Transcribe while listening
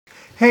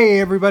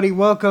Hey everybody,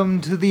 welcome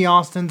to the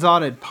Austin's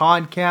Audit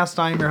Podcast.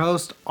 I'm your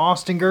host,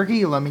 Austin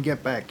Gerke. Let me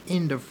get back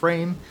into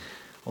frame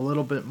a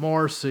little bit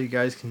more so you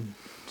guys can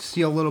see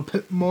a little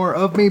bit more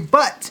of me.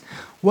 But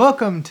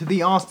welcome to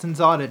the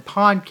Austin's Audit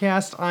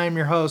Podcast. I'm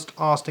your host,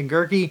 Austin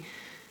Gerke.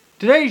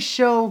 Today's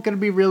show going to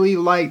be really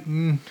light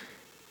and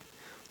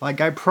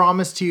like I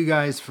promised you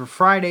guys for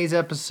Friday's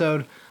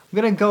episode, I'm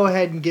going to go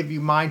ahead and give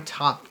you my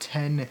top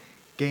 10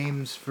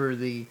 games for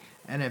the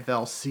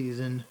NFL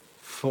season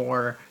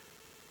for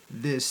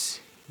this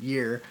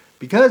year,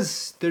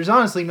 because there's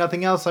honestly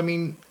nothing else. I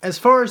mean, as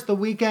far as the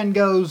weekend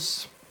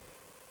goes,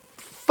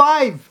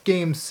 5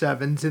 Game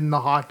 7s in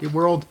the hockey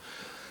world.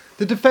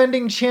 The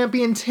defending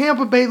champion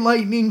Tampa Bay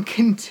Lightning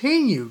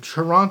continue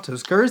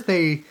Toronto's curse.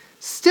 They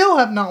still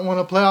have not won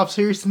a playoff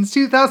series since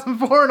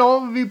 2004, and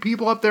all of you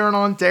people up there in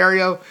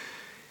Ontario,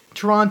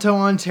 Toronto,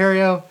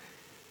 Ontario,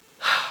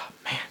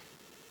 man,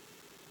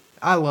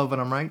 I love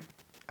when I'm right.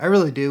 I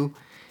really do.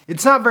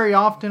 It's not very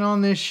often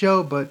on this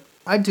show, but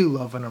I do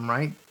love when I'm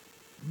right,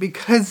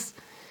 because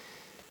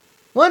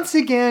once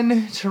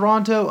again,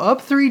 Toronto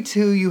up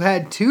 3-2. You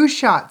had 2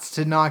 shots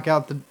to knock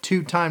out the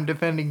 2-time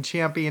defending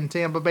champion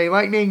Tampa Bay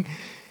Lightning,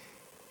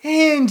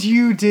 and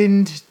you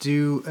didn't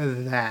do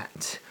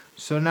that.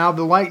 So now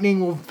the Lightning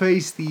will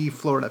face the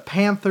Florida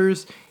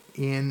Panthers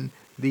in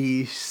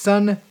the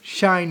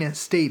Sunshine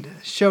State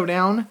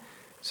Showdown,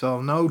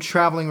 so no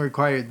traveling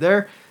required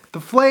there. The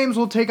Flames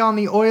will take on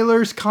the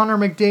Oilers. Connor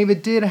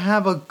McDavid did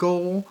have a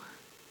goal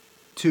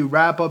to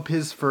wrap up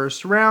his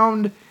first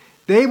round.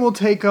 They will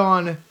take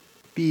on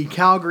the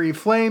Calgary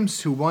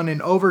Flames, who won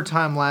in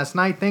overtime last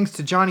night thanks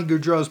to Johnny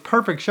Gaudreau's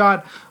perfect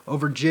shot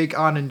over Jake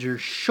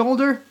Ottinger's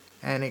shoulder,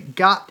 and it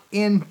got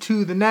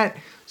into the net.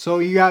 So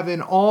you have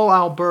an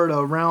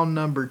all-Alberta round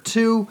number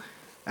 2.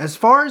 As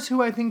far as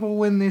who I think will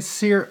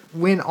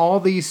win all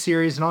these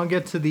series, and I'll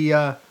get to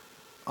the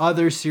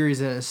other series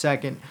in a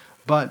second,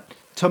 but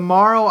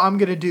tomorrow, I'm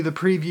going to do the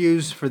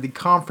previews for the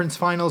conference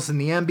finals in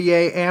the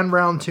NBA and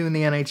round 2 in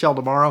the NHL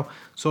tomorrow.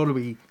 So it'll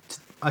be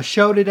a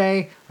show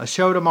today, a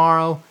show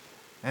tomorrow,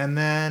 and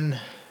then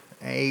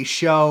a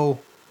show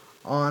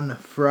on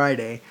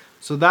Friday.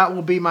 So that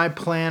will be my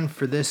plan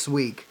for this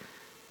week.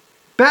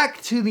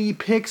 Back to the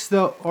picks,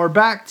 though, or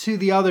back to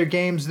the other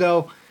games,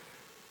 though.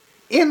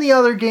 In the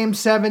other Game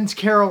 7s,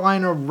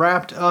 Carolina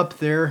wrapped up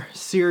their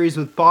series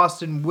with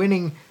Boston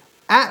winning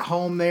at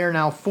home. They are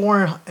now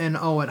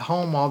 4-0 at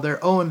home while they're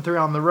 0-3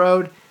 on the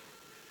road.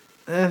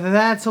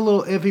 That's a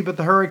little iffy, but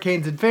the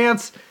Hurricanes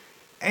advance.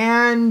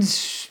 And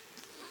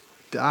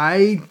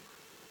I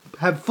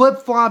have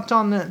flip-flopped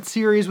on that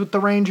series with the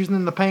Rangers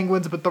and the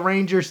Penguins, but the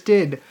Rangers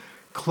did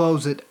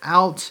close it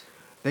out.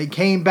 They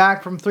came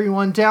back from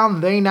 3-1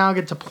 down. They now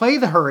get to play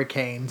the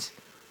Hurricanes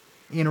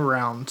in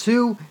round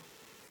 2.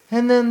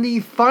 And then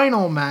the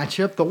final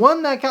matchup, the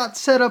one that got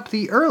set up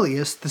the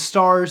earliest, the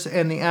Stars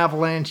and the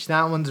Avalanche,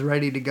 that one's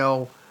ready to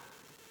go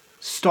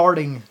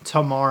starting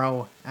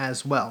tomorrow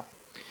as well.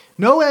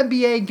 No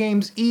NBA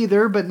games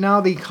either, but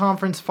now the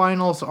conference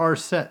finals are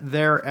set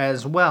there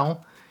as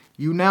well.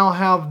 You now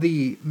have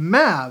the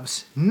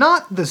Mavs,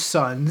 not the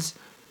Suns,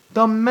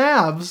 the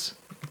Mavs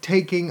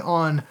taking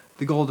on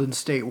the Golden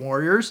State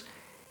Warriors.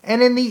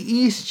 And in the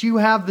East, you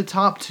have the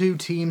top 2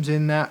 teams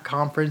in that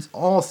conference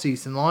all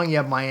season long. You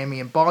have Miami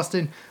and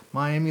Boston.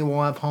 Miami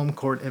will have home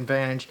court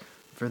advantage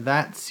for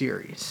that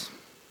series.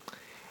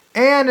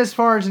 And as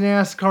far as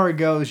NASCAR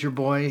goes, your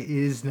boy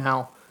is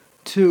now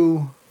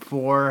 2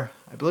 for,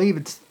 I believe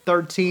it's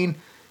 13.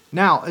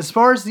 Now, as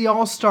far as the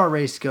All-Star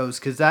race goes,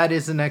 because that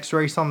is the next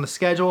race on the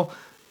schedule,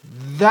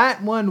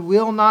 that one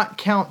will not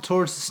count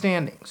towards the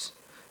standings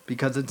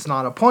because it's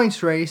not a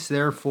points race.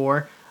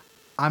 Therefore,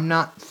 I'm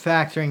not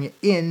factoring it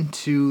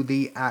into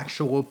the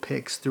actual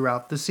picks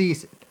throughout the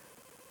season.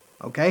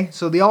 Okay,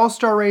 so the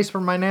All-Star race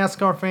for my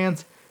NASCAR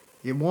fans,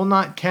 it will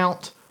not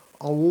count.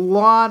 A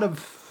lot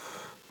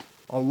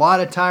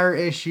of tire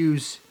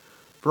issues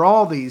for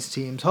all these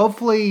teams.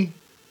 Hopefully,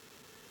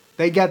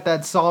 they get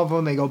that solved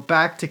when they go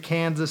back to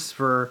Kansas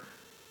for,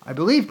 I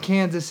believe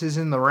Kansas is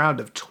in the round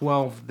of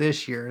 12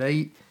 this year.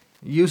 They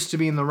used to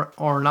be in the,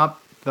 or not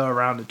the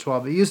round of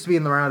 12. It used to be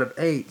in the round of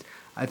 8.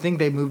 I think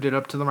they moved it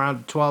up to the round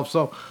of 12.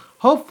 So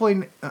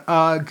hopefully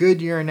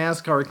Goodyear and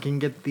NASCAR can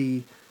get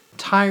the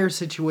tire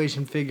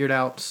situation figured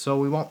out so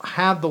we won't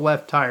have the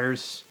left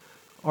tires,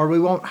 or we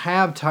won't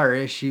have tire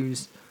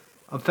issues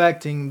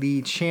affecting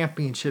the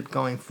championship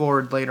going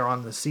forward later on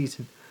in the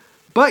season.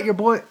 But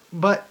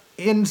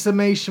in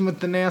summation with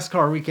the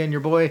NASCAR weekend,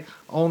 your boy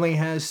only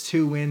has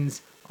 2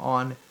 wins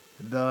on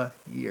the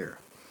year.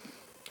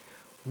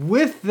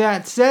 With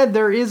that said,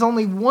 there is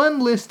only one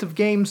list of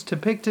games to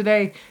pick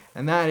today,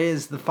 and that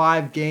is the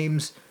 5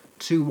 games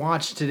to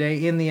watch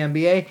today in the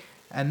NBA.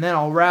 And then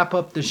I'll wrap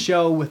up the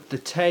show with the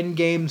 10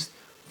 games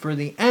for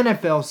the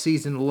NFL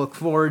season to look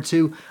forward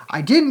to.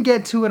 I didn't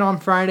get to it on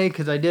Friday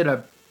because I did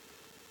a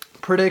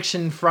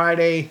prediction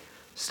Friday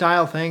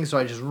style thing, so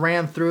I just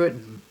ran through it.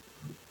 And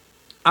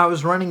I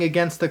was running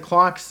against the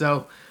clock,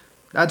 so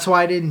that's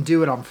why I didn't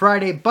do it on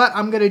Friday. But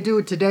I'm going to do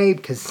it today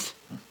because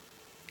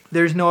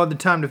there's no other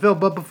time to fill.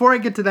 But before I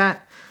get to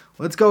that,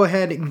 let's go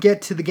ahead and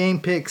get to the game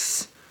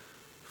picks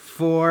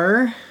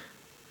for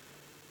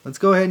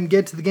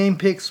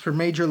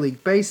Major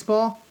League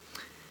Baseball.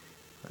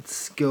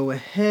 Let's go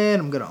ahead.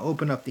 I'm going to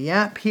open up the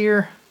app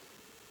here.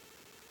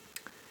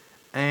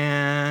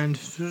 And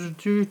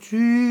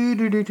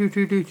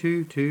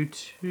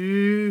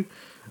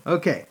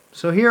okay,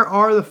 so here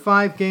are the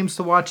 5 games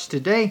to watch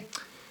today.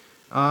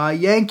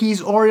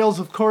 Yankees, Orioles,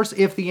 of course,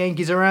 if the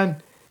Yankees are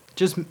on.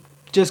 Just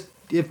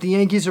if the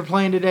Yankees are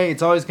playing today,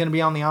 it's always going to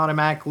be on the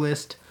automatic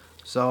list.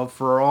 So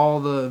for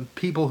all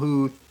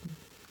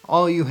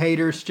you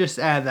haters, just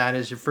add that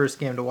as your first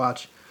game to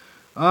watch.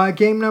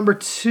 Game number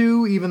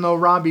 2, even though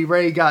Robbie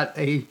Ray got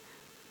a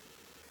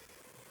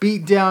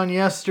beat down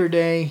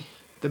yesterday,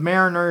 the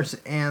Mariners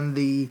and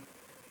the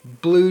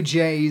Blue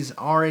Jays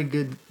are a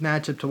good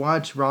matchup to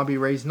watch. Robbie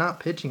Ray's not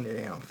pitching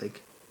today, I don't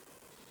think.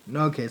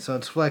 Okay, so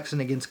it's flexing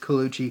against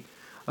Colucci.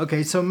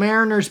 Okay, so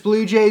Mariners,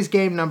 Blue Jays,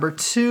 game number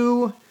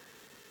 2.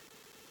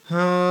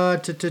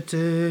 Where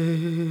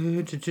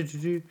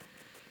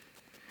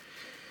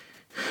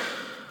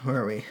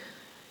are we?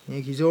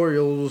 Yankees,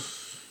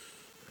 Orioles,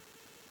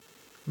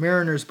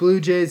 Mariners,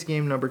 Blue Jays,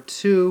 game number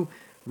 2.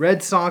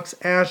 Red Sox,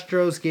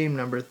 Astros, game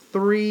number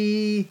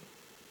 3.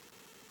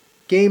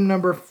 Game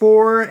number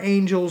 4,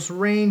 Angels,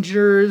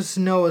 Rangers.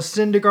 Noah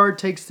Syndergaard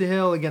takes the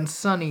hill against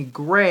Sonny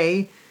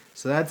Gray.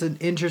 So that's an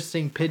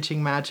interesting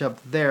pitching matchup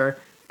there.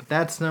 But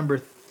that's number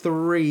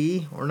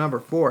 3, or number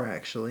 4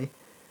 actually.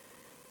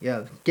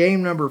 Yeah,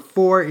 game number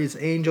 4 is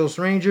Angels,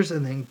 Rangers.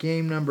 And then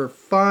game number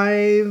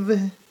 5,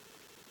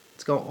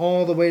 let's go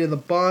all the way to the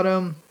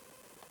bottom.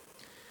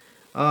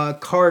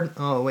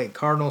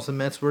 Cardinals and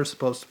Mets were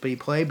supposed to be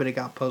played, but it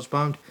got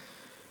postponed.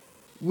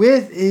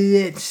 With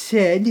it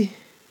said,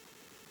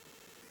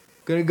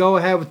 gonna go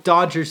ahead with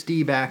Dodgers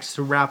D-backs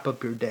to wrap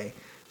up your day.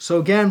 So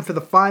again, for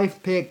the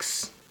 5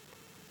 picks,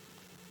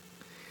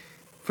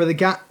 for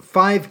the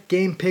 5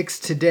 game picks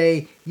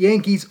today,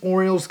 Yankees,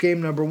 Orioles, game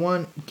number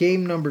 1,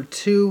 game number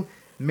 2,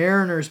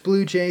 Mariners,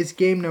 Blue Jays,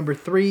 game number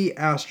 3,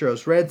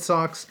 Astros, Red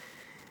Sox,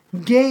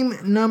 game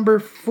number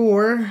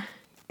 4,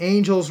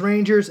 Angels,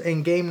 Rangers,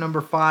 and game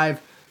number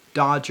 5,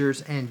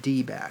 Dodgers and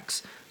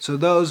D-backs. So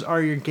those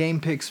are your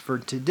game picks for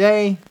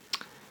today.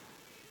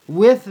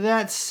 With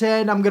that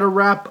said, I'm going to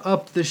wrap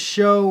up the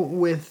show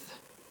with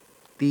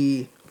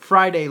the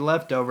Friday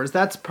leftovers.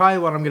 That's probably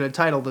what I'm going to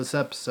title this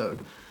episode.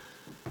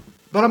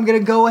 But I'm going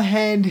to go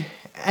ahead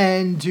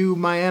and do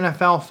my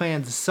NFL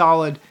fans a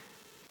solid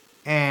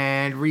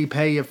and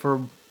repay you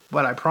for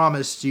what I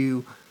promised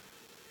you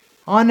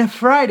on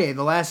Friday,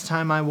 the last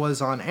time I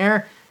was on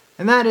air.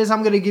 And that is,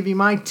 I'm going to give you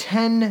my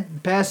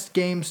 10 best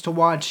games to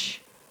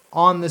watch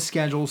on the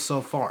schedule so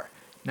far.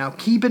 Now,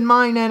 keep in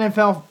mind,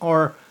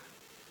 NFL,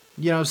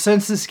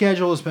 since the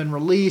schedule has been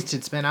released,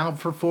 it's been out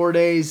for 4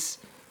 days.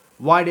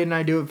 Why didn't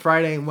I do it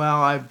Friday?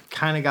 Well, I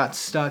kind of got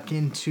stuck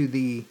into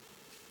the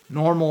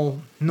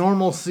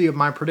normalcy of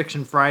my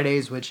prediction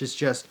Fridays, which is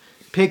just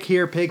pick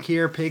here,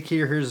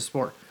 here's a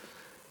sport.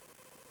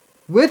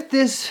 With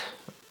this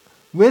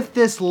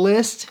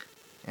list,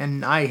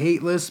 and I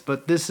hate lists,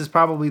 but this is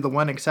probably the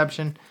one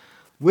exception.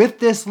 With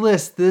this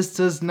list, this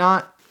does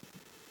not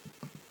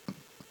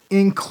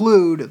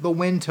include the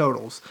win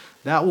totals.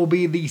 That will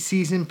be the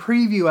season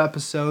preview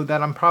episode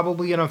that I'm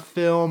probably going to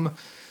film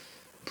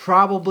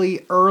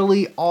probably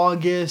early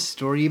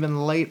August or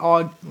even late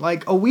August,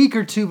 like a week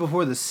or 2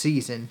 before the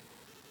season.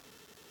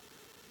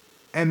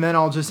 And then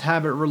I'll just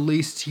have it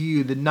released to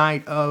you the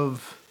night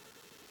of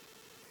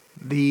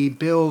the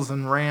Bills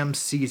and Rams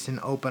season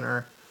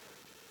opener.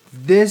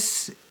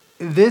 This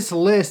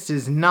list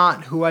is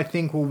not who I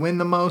think will win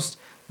the most.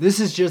 This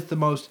is just the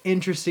most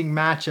interesting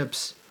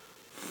matchups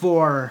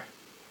for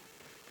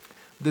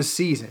the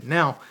season.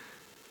 Now,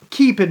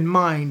 keep in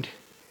mind,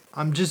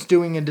 I'm just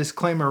doing a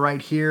disclaimer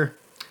right here.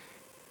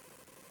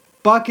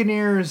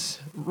 Buccaneers,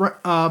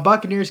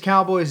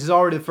 Cowboys is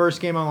already the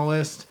first game on the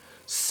list.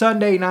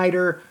 Sunday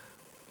nighter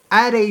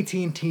at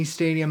AT&T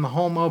Stadium, the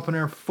home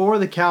opener for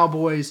the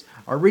Cowboys.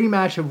 A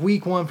rematch of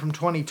Week 1 from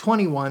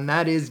 2021.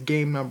 That is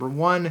game number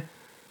 1.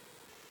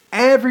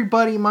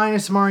 Everybody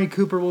minus Amari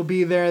Cooper will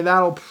be there.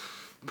 That'll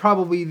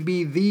probably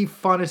be the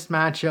funnest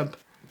matchup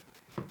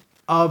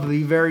of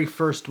the very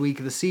first week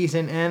of the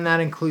season, and that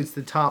includes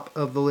the top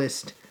of the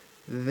list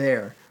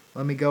there.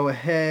 Let me go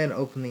ahead,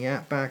 open the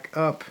app back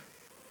up,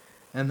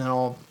 and then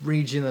I'll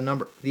read you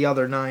the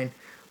other 9. I'm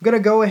going to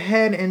go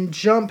ahead and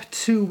jump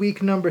to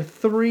week number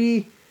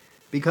 3,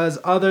 because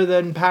other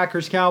than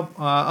Packers Bucks,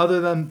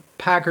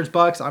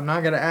 I'm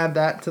not going to add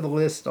that to the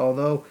list,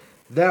 although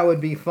that would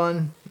be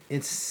fun.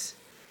 It's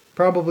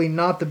probably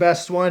not the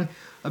best one.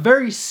 A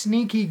very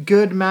sneaky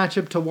good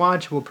matchup to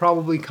watch will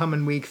probably come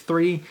in week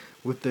 3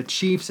 with the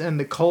Chiefs and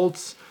the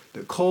Colts.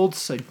 The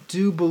Colts, I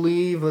do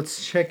believe,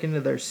 let's check into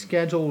their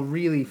schedule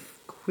really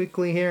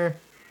quickly here.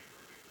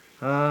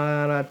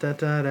 Yeah,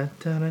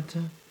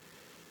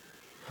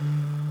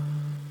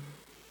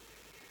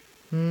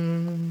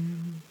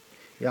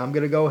 I'm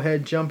going to go ahead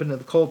and jump into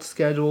the Colts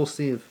schedule,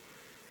 see if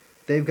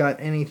they've got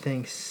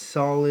anything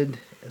solid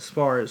as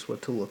far as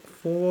what to look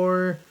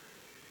for.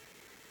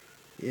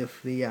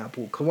 If the app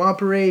will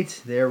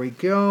cooperate, there we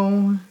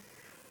go.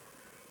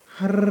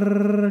 Here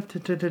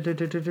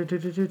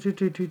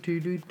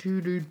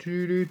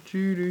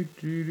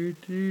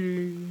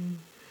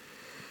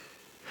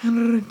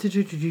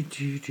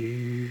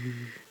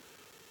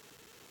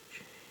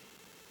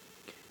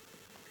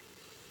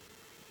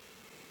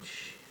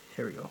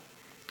we go.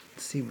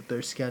 Let's see what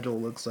their schedule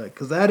looks like,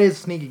 because that is a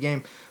sneaky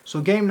game.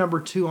 So game number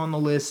 2 on the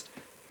list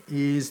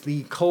is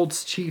the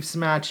Colts-Chiefs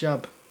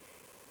matchup.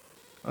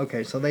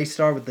 Okay, so they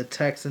start with the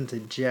Texans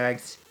and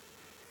Jags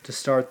to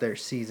start their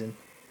season.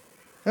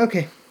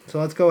 Okay, so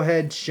let's go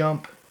ahead,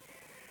 jump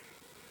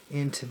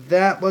into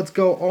that. Let's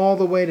go all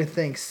the way to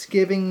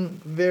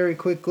Thanksgiving very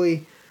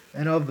quickly.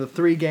 And of the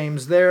 3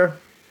 games there,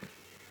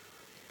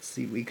 let's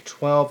see, week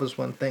 12 is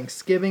when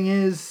Thanksgiving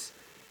is.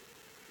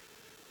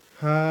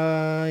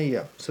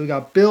 Yeah. So we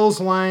got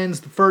Bills-Lions,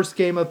 the first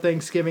game of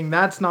Thanksgiving.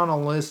 That's not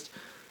on the list.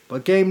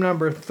 But game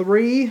number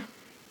 3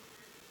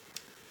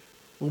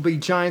 will be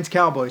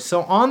Giants-Cowboys.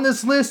 So on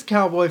this list,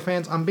 Cowboy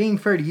fans, I'm being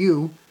fair to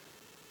you.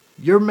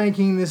 You're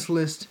making this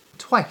list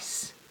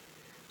twice.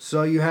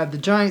 So you have the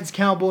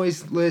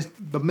Giants-Cowboys list,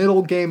 the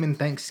middle game in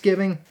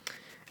Thanksgiving.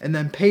 And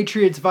then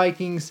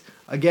Patriots-Vikings,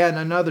 again,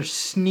 another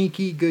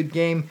sneaky good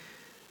game.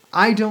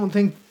 I don't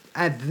think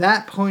at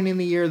that point in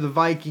the year the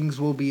Vikings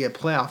will be a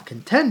playoff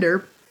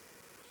contender.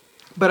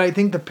 But I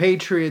think the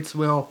Patriots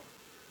will.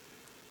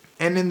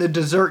 And in the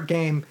dessert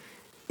game,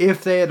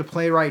 if they had to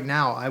play right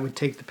now, I would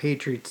take the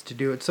Patriots to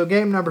do it. So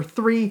game number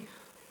 3.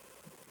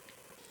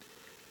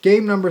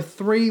 Game number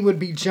 3 would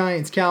be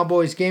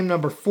Giants-Cowboys. Game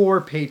number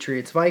 4,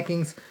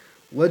 Patriots-Vikings.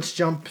 Let's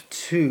jump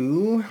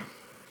to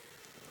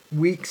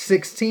week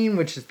 16,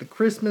 which is the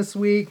Christmas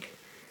week.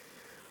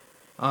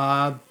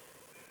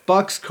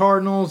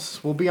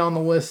 Bucks-Cardinals will be on the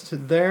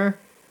list there.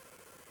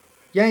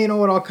 Yeah, you know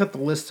what? I'll cut the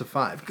list to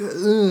 5.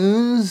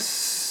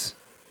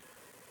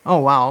 Oh,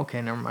 wow.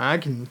 Okay, never mind. I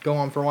can go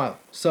on for a while.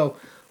 So,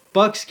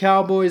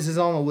 Bucks-Cowboys is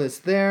on the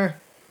list there.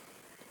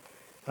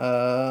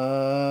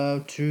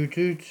 Let's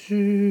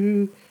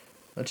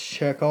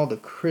check all the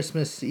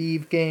Christmas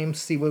Eve games,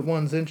 see what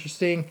one's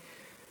interesting.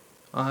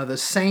 The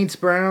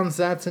Saints-Browns,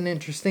 that's an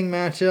interesting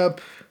matchup.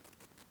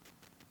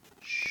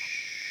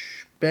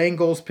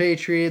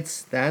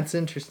 Bengals-Patriots, that's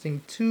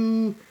interesting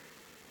too.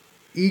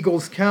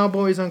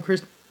 Eagles-Cowboys on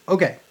Christmas.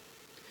 Okay.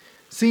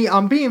 See,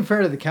 I'm being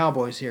fair to the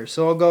Cowboys here,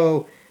 so I'll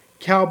go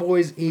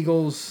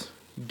Cowboys-Eagles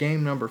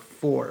game number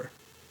 4.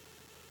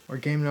 Or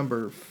game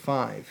number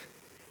 5.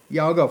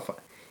 Yeah, I'll go 5.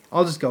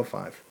 I'll just go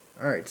 5.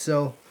 Alright,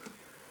 so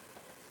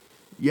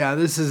yeah,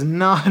 this is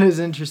not as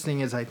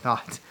interesting as I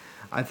thought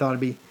it'd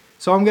be.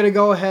 So I'm going to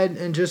go ahead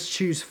and just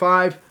choose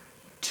 5.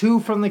 2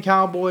 from the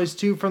Cowboys,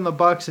 2 from the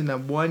Bucks, and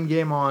then 1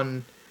 game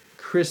on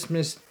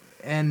Christmas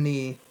and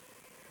the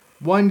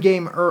 1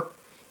 game.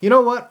 You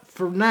know what?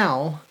 For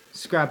now,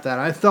 scrap that.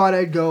 I thought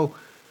I'd go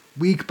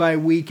week by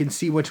week and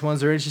see which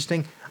ones are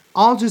interesting.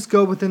 I'll just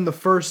go within the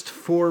first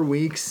 4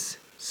 weeks,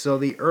 so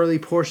the early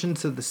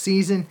portions of the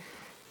season.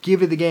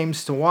 Give you the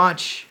games to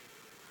watch,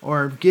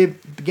 or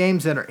give the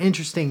games that are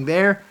interesting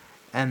there,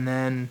 and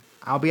then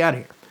I'll be out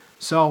of here.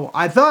 So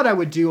I thought I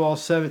would do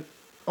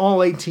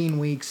all 18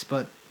 weeks,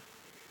 but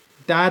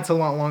that's a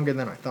lot longer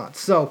than I thought.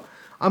 So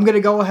I'm going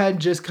to go ahead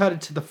and just cut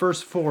it to the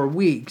first 4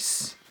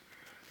 weeks,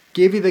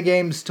 give you the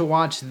games to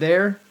watch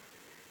there,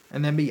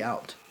 and then be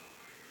out.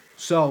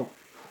 So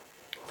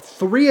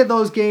 3 of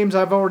those games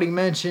I've already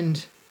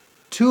mentioned.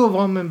 2 of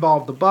them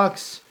involve the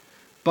Bucks,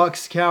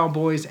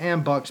 Cowboys,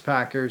 and Bucks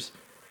Packers.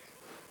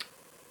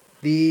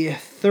 The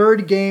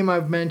 3rd game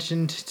I've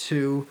mentioned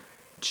to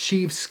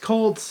Chiefs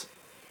Colts,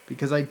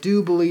 because I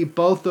do believe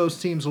both those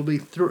teams will be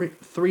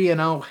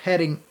 3-0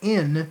 heading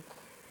in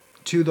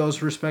to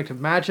those respective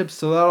matchups.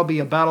 So that'll be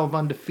a battle of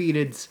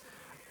undefeateds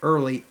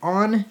early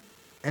on.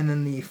 And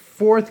then the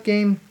 4th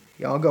game,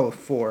 yeah, I'll go with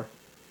 4.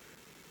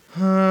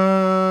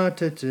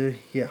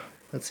 Yeah,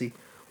 let's see.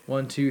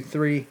 1, 2,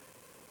 3.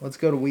 Let's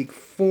go to week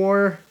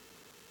 4.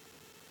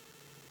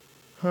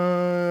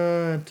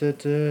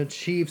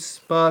 Chiefs,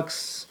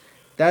 Bucks.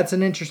 That's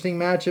an interesting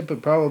matchup,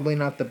 but probably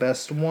not the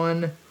best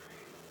one.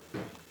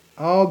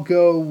 I'll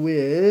go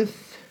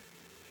with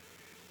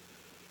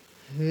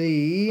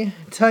the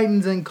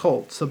Titans and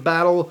Colts, a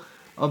battle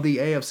of the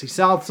AFC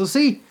South. So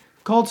see,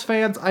 Colts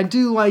fans, I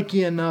do like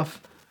you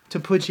enough to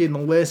put you in the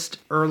list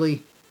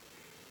early.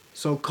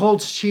 So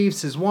Colts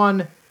Chiefs is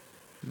 1,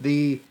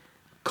 the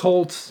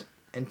Colts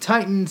and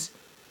Titans,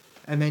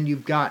 and then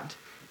you've got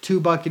 2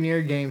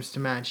 Buccaneer games to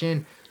match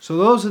in. So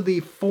those are the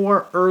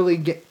 4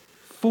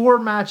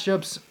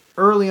 matchups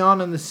early on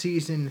in the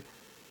season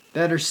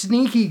that are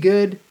sneaky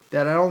good,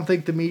 that I don't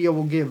think the media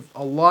will give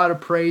a lot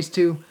of praise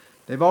to.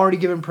 They've already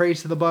given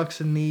praise to the Bucks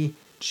and the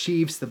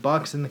Chiefs, the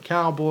Bucks and the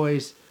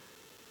Cowboys,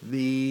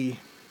 the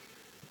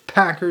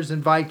Packers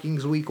and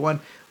Vikings week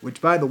 1,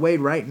 which, by the way,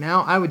 right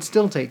now, I would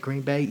still take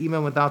Green Bay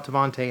even without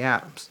Davante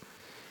Adams.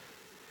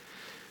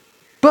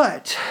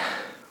 But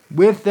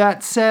with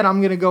that said,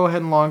 I'm going to go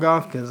ahead and log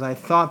off because I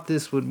thought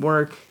this would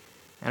work.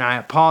 and I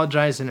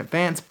apologize in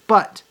advance,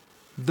 but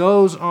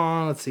those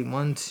are, let's see,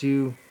 1,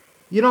 2,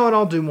 you know what,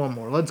 I'll do one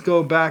more. Let's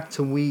go up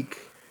to week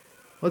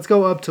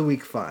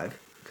 5,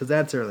 because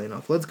that's early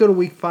enough. Let's go to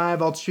week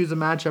 5, I'll choose a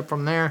matchup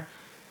from there,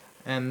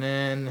 and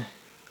then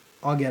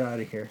I'll get out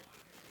of here.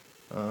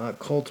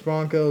 Colts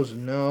Broncos,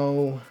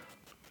 no.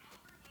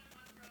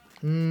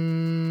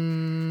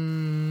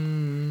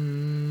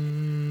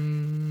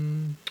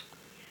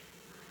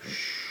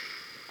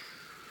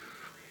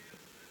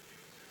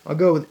 I'll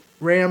go with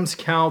Rams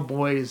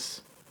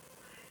Cowboys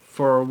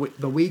for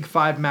the week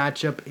 5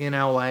 matchup in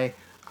LA.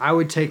 I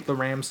would take the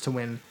Rams to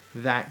win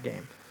that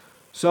game.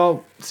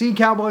 So, see,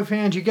 Cowboy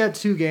fans, you get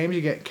 2 games.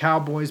 You get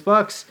Cowboys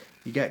Bucks,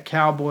 you get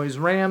Cowboys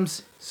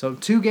Rams. So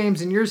 2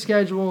 games in your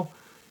schedule.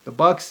 The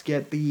Bucks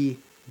get the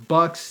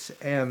Bucks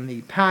and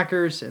the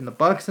Packers, and the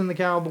Bucks and the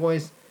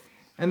Cowboys.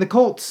 And the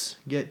Colts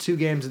get 2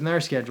 games in their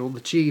schedule, the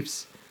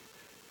Chiefs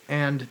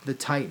and the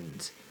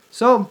Titans.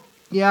 So,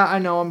 yeah, I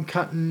know I'm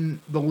cutting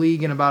the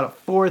league in about a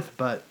fourth,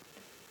 but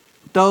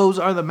those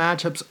are the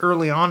matchups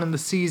early on in the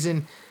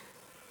season,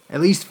 at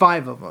least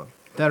 5 of them,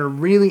 that are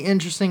really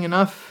interesting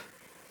enough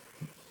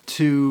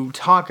to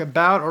talk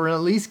about or at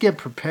least get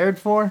prepared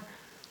for,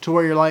 to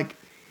where you're like,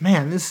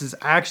 man, this is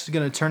actually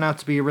going to turn out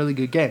to be a really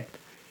good game.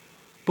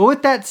 But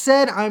with that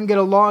said, I'm going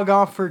to log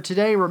off for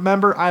today.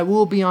 Remember, I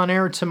will be on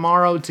air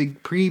tomorrow to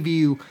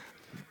preview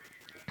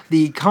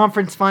the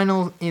conference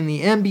final in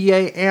the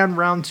NBA and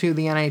round 2 of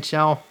the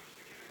NHL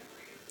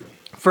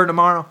for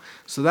tomorrow.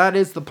 So that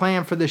is the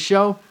plan for the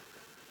show.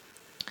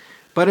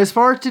 But as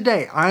far as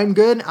today, I'm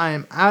good. I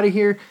am out of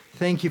here.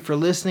 Thank you for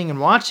listening and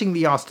watching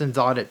the Austin's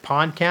Audit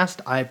podcast.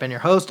 I've been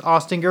your host,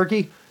 Austin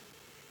Gerke.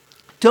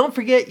 Don't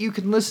forget, you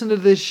can listen to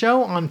this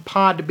show on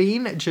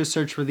Podbean. Just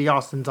search for the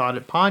Austin's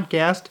Audit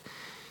podcast.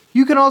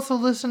 You can also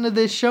listen to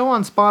this show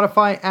on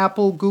Spotify,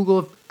 Apple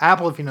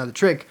if you know the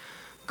trick,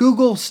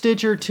 Google,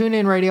 Stitcher,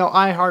 TuneIn Radio,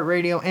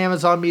 iHeartRadio,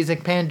 Amazon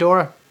Music,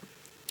 Pandora,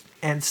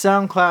 and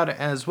SoundCloud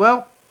as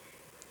well.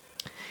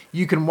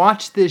 You can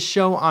watch this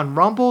show on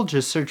Rumble.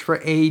 Just search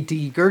for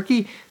A.D.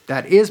 Gerke.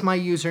 That is my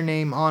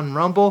username on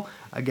Rumble.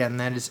 Again,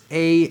 that is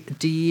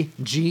ADGEHRKE.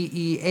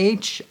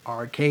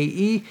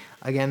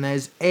 Again, that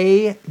is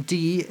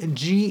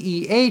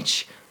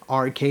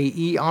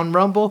ADGEHRKE on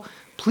Rumble.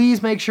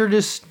 Please make sure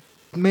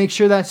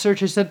that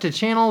search is set to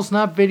channels,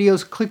 not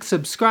videos. Click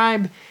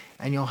subscribe,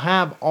 and you'll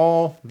have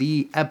all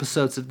the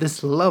episodes of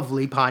this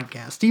lovely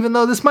podcast. Even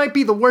though this might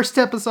be the worst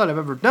episode I've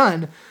ever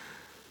done,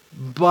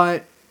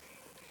 but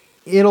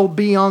it'll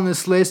be on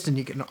this list, and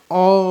you can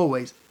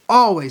always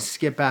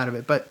skip out of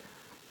it. But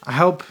I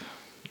hope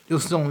you'll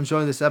still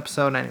enjoy this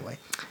episode anyway.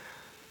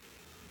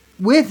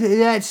 With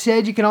that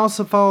said, you can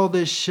also follow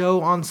this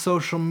show on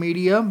social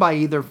media by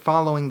either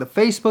following the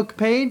Facebook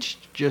page,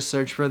 just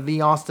search for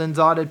the Austin's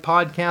Audit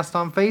Podcast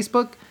on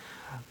Facebook,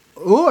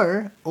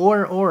 or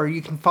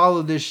you can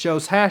follow this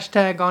show's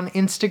hashtag on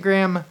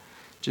Instagram,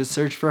 just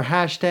search for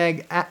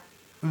hashtag at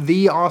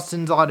the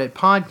Austin's Audit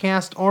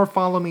Podcast, or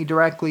follow me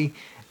directly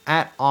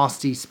at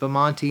Austi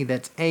Spamanti.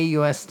 That's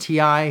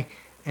AUSTI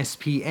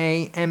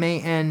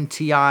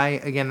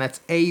SPAMANTI. Again, that's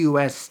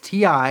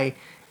AUSTI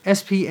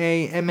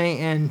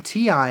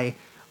SPAMANTI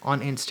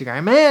on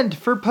Instagram. And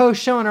for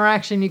post-show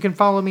interaction, you can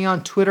follow me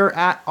on Twitter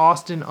at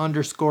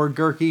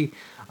Austin_Gerke.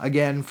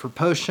 Again, for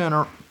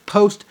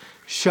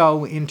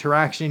post-show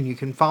interaction, you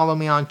can follow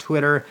me on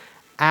Twitter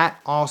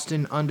at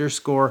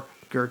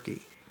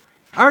Austin_Gerke.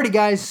 Alrighty,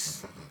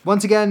 guys.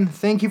 Once again,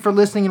 thank you for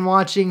listening and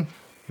watching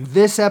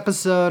this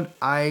episode.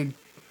 I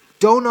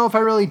don't know if I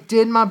really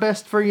did my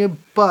best for you,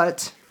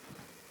 but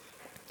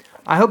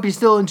I hope you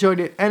still enjoyed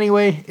it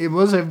anyway.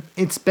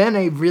 It's been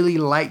a really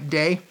light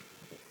day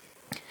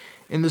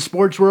in the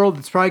sports world.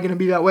 It's probably going to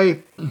be that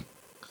way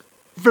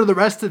for the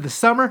rest of the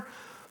summer.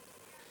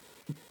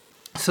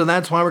 So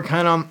that's why we're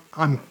kind of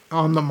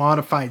on the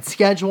modified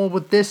schedule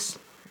with this.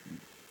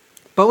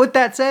 But with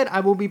that said,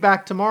 I will be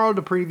back tomorrow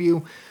to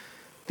preview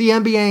the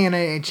NBA and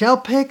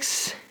NHL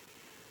picks,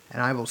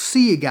 and I will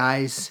see you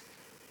guys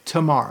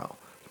tomorrow.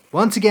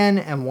 Once again,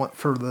 and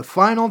for the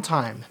final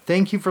time,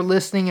 thank you for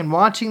listening and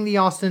watching the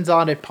Austin's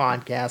Audit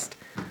Podcast.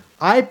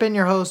 I've been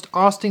your host,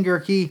 Austin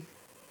Gerke.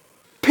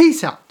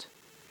 Peace out,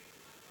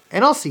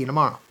 and I'll see you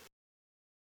tomorrow.